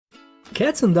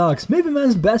Cats and dogs may be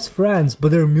man's best friends,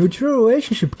 but their mutual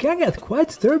relationship can get quite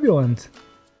turbulent.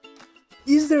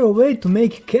 Is there a way to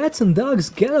make cats and dogs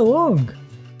get along?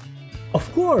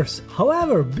 Of course,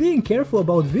 however, being careful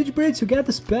about which breeds you get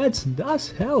as pets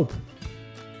does help.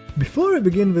 Before we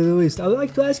begin with the list, I would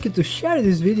like to ask you to share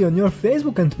this video on your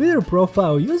Facebook and Twitter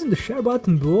profile using the share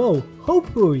button below.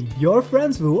 Hopefully, your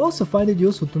friends will also find it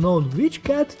useful to know which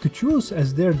cat to choose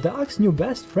as their dog's new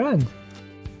best friend.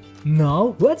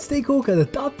 Now, let's take a look at the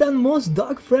top 10 most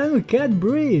dog-friendly cat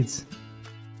breeds.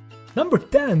 Number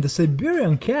 10. The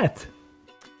Siberian Cat.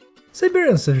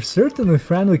 Siberians are certainly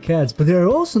friendly cats, but they are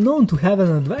also known to have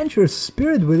an adventurous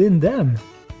spirit within them.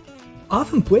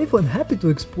 Often playful and happy to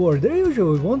explore, they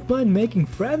usually won't mind making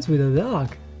friends with a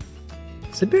dog.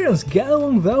 Siberians get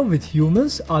along well with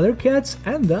humans, other cats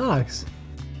and dogs.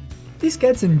 These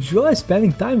cats enjoy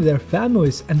spending time with their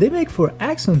families and they make for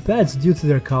excellent pets due to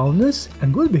their calmness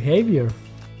and good behavior.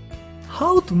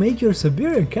 How to make your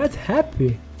Siberian cat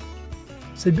happy?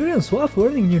 Siberians love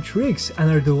learning new tricks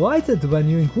and are delighted when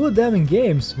you include them in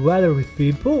games, whether with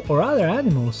people or other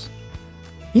animals.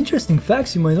 Interesting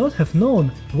facts you might not have known.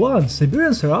 1.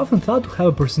 Siberians are often thought to have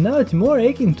a personality more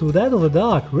akin to that of a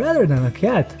dog rather than a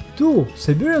cat. 2.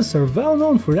 Siberians are well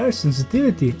known for their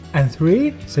sensitivity. And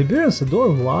 3. Siberians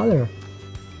adore water.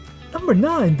 Number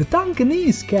 9. The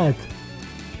Tonkinese Cat.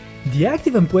 The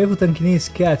active and playful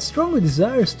Tonkinese cat strongly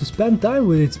desires to spend time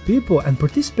with its people and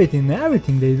participate in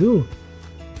everything they do.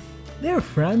 Their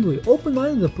friendly,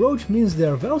 open-minded approach means they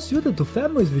are well suited to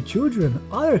families with children,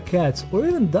 other cats, or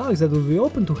even dogs that will be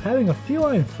open to having a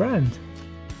feline friend.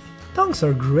 Tonks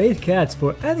are great cats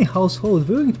for any household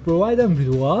willing to provide them with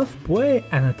love, play,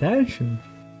 and attention.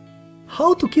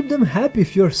 How to keep them happy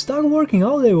if you're stuck working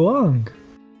all day long?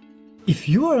 If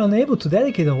you are unable to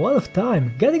dedicate a lot of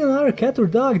time, getting another cat or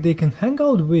dog they can hang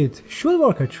out with should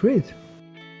work a treat.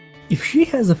 If she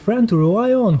has a friend to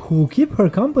rely on who will keep her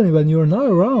company when you're not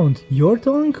around, your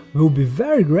tongue will be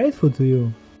very grateful to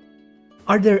you.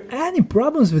 Are there any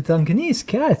problems with Tonkinese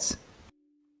cats?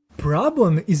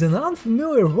 Problem is an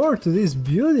unfamiliar word to these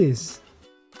beauties.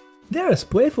 They're as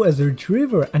playful as a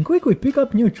retriever and quickly pick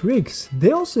up new tricks.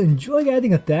 They also enjoy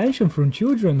getting attention from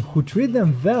children who treat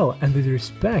them well and with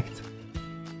respect.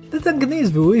 The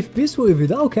Tonkinese will live peacefully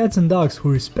with all cats and dogs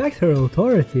who respect her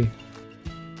authority.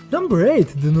 Number 8.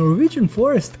 The Norwegian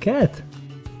Forest Cat.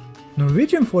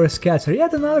 Norwegian Forest Cats are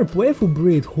yet another playful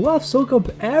breed who love to soak up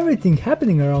everything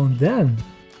happening around them.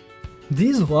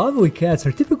 These lovely cats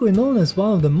are typically known as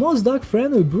one of the most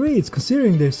dog-friendly breeds,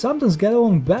 considering they sometimes get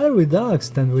along better with dogs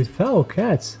than with fellow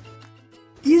cats.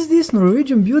 Is this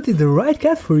Norwegian beauty the right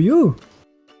cat for you?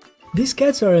 These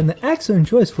cats are an excellent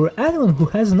choice for anyone who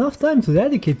has enough time to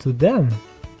dedicate to them.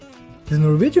 The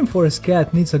Norwegian Forest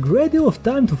Cat needs a great deal of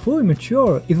time to fully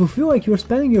mature. It will feel like you're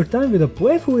spending your time with a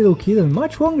playful little kitten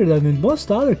much longer than with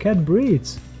most other cat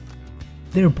breeds.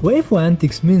 Their playful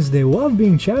antics means they love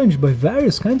being challenged by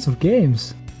various kinds of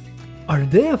games. Are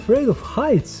they afraid of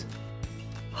heights?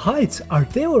 Heights are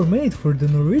tailor-made for the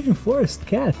Norwegian Forest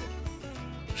Cat.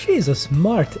 She is a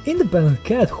smart, independent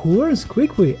cat who learns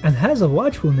quickly and has a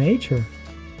watchful nature.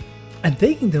 And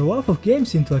taking the love of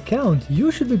games into account,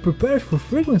 you should be prepared for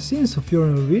frequent scenes of your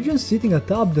Norwegian sitting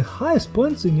atop the highest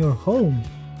points in your home.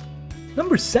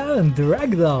 Number 7. The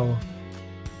Ragdoll.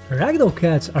 Ragdoll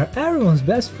cats are everyone's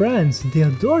best friends. They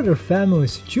adore their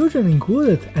families, children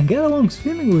included, and get along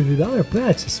swimmingly with other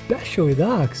pets, especially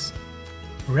dogs.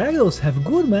 Ragdolls have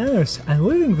good manners and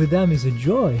living with them is a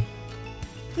joy.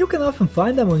 You can often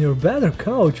find them on your bed or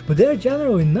couch, but they are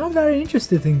generally not very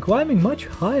interested in climbing much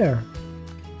higher.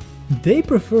 They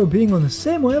prefer being on the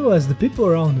same level as the people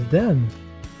around them.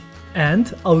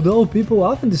 And, although people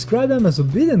often describe them as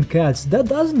obedient cats, that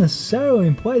doesn't necessarily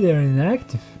imply they are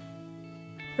inactive.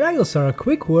 Ragdolls are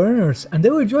quick learners and they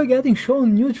will enjoy getting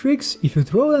shown new tricks if you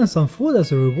throw them some food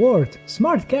as a reward.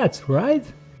 Smart cats, right?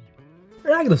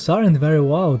 Ragdolls aren't very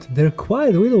loud, their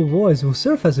quiet little voice will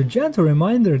serve as a gentle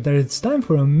reminder that it's time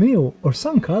for a meal or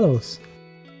some cuddles.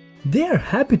 They are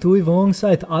happy to live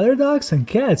alongside other dogs and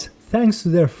cats thanks to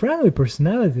their friendly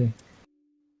personality.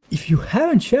 If you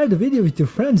haven't shared the video with your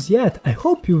friends yet, I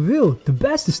hope you will, the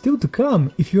best is still to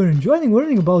come. If you are enjoying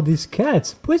learning about these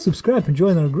cats, please subscribe and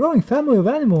join our growing family of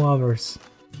animal lovers.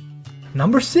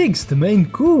 Number 6. The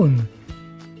Maine Coon.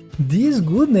 These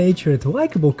good-natured,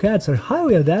 likable cats are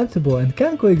highly adaptable and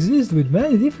can coexist with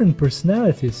many different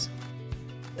personalities.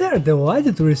 They are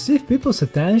delighted to receive people's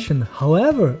attention,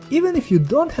 however, even if you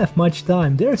don't have much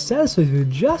time, they are satisfied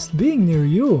with just being near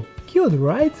you. Cute,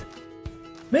 right?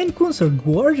 Maine Coons are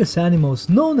gorgeous animals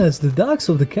known as the dogs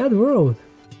of the cat world.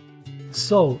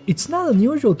 So, it's not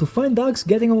unusual to find dogs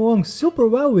getting along super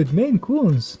well with Maine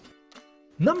Coons.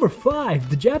 Number 5.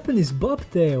 The Japanese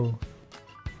Bobtail.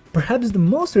 Perhaps the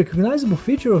most recognizable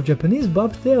feature of Japanese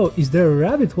bobtail is their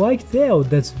rabbit-like tail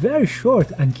that's very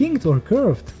short and kinked or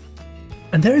curved.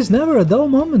 And there is never a dull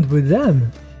moment with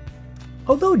them.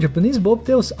 Although Japanese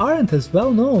bobtails aren't as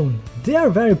well known, they are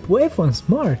very playful and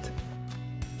smart.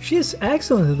 She is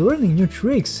excellent at learning new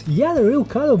tricks, yet a real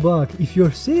cuddlebug if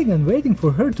you're sitting and waiting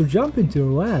for her to jump into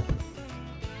your lap.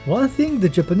 One thing the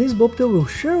Japanese bobtail will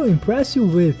surely impress you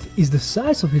with is the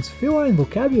size of its feline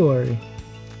vocabulary.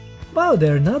 While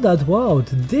they're not that loud,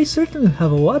 they certainly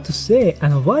have a lot to say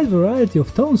and a wide variety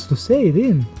of tones to say it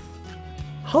in.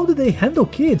 How do they handle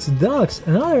kids, dogs,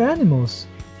 and other animals?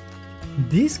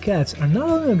 These cats are not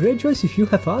only a great choice if you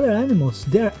have other animals,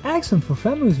 they are excellent for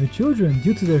families with children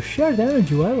due to their shared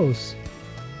energy levels.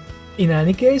 In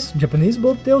any case, Japanese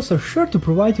bobtails are sure to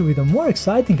provide you with a more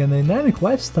exciting and dynamic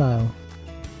lifestyle.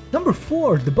 Number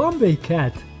 4. The Bombay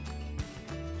Cat.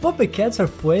 Bombay cats are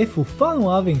playful,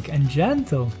 fun-loving, and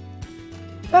gentle.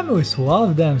 Families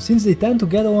love them since they tend to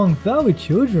get along well with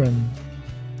children.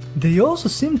 They also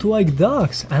seem to like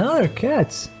dogs and other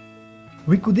cats.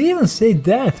 We could even say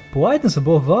that politeness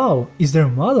above all is their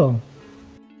motto.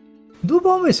 Do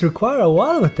Bombays require a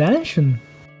lot of attention?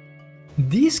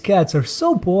 These cats are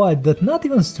so polite that not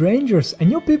even strangers and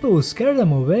new people will scare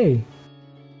them away.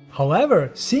 However,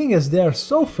 seeing as they are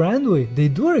so friendly, they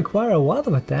do require a lot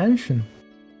of attention.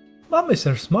 Bombays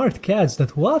are smart cats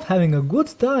that love having a good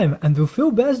time and will feel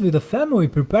best with a family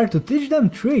prepared to teach them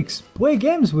tricks, play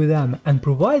games with them, and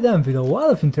provide them with a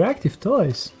lot of interactive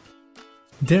toys.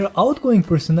 Their outgoing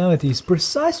personality is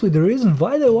precisely the reason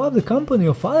why they love the company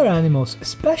of other animals,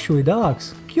 especially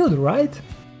dogs. Cute, right?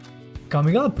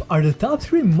 Coming up are the top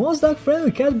 3 most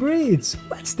dog-friendly cat breeds.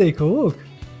 Let's take a look.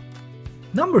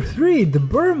 Number 3. The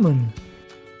Burman.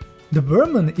 The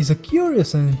Burman is a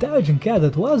curious and intelligent cat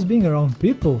that loves being around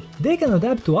people. They can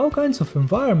adapt to all kinds of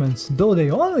environments, though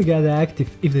they only get active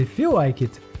if they feel like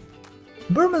it.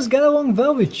 Burmans get along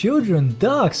well with children,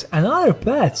 dogs, and other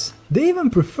pets. They even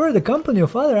prefer the company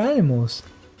of other animals.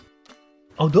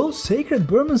 Although sacred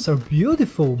Burmans are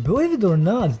beautiful, believe it or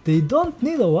not, they don't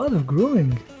need a lot of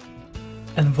grooming.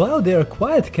 And while they are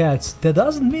quiet cats, that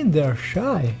doesn't mean they are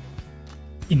shy.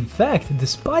 In fact,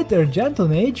 despite their gentle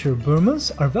nature,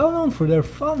 Burmans are well known for their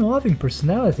fun-loving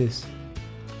personalities.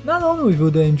 Not only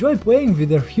will they enjoy playing with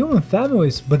their human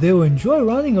families, but they will enjoy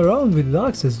running around with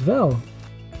dogs as well.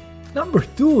 Number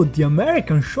 2. The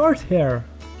American Shorthair.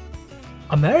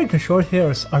 American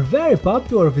Shorthairs are very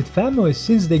popular with families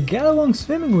since they get along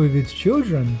swimmingly with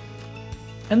children.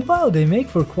 And while they make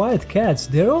for quiet cats,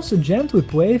 they are also gently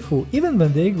playful even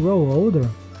when they grow older.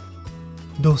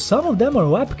 Though some of them are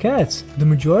lap cats, the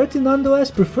majority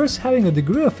nonetheless prefers having a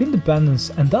degree of independence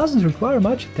and doesn't require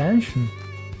much attention.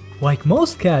 Like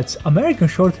most cats, American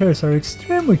Shorthairs are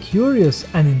extremely curious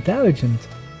and intelligent.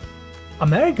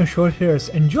 American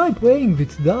Shorthairs enjoy playing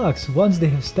with dogs once they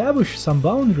have established some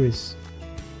boundaries.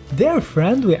 Their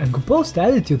friendly and composed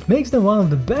attitude makes them one of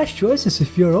the best choices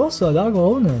if you're also a dog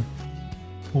owner.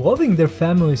 Loving their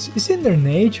families is in their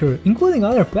nature, including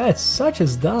other pets such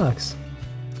as dogs.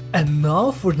 And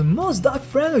now for the most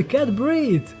dog-friendly cat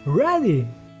breed, ready!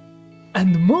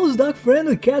 And the most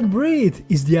dog-friendly cat breed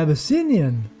is the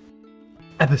Abyssinian.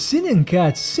 Abyssinian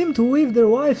cats seem to live their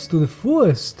lives to the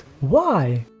fullest.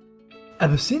 Why?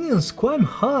 Abyssinians climb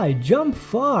high, jump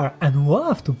far, and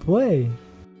love to play.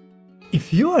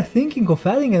 If you are thinking of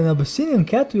adding an Abyssinian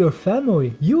cat to your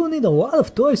family, you will need a lot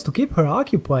of toys to keep her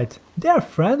occupied. They are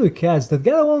friendly cats that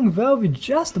get along well with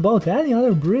just about any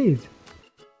other breed.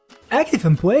 Active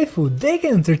and playful, they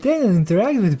can entertain and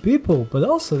interact with people, but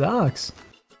also dogs.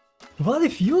 What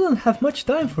if you don't have much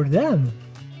time for them?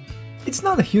 It's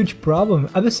not a huge problem.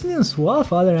 Abyssinians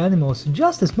love other animals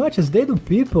just as much as they do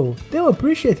people. They'll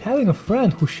appreciate having a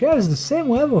friend who shares the same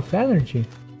level of energy.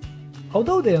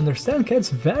 Although they understand cats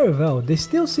very well, they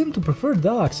still seem to prefer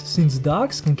dogs, since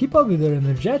dogs can keep up with their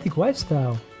energetic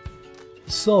lifestyle.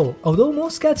 So, although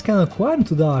most cats cannot climb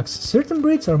to dogs, certain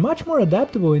breeds are much more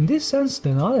adaptable in this sense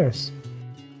than others.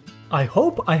 I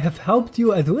hope I have helped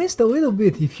you at least a little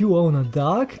bit if you own a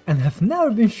dog and have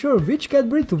never been sure which cat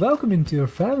breed to welcome into your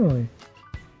family.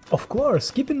 Of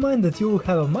course, keep in mind that you will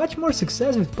have a much more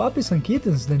success with puppies and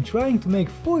kittens than trying to make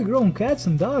fully grown cats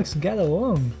and dogs get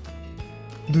along.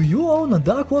 Do you own a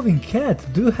dog-loving cat?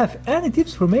 Do you have any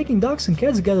tips for making dogs and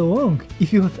cats get along?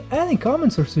 If you have any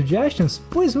comments or suggestions,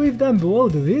 please leave them below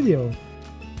the video.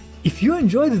 If you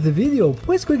enjoyed the video,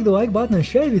 please click the like button and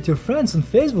share it with your friends on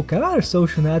Facebook and other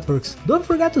social networks. Don't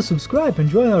forget to subscribe and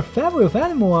join our family of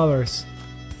animal lovers.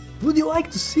 Would you like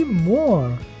to see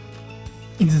more?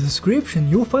 In the description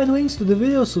you'll find links to the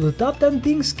videos of the top 10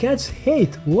 things cats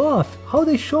hate, love, how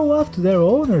they show love to their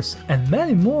owners, and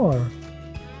many more.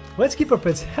 Let's keep our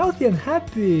pets healthy and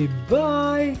happy,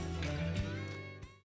 bye!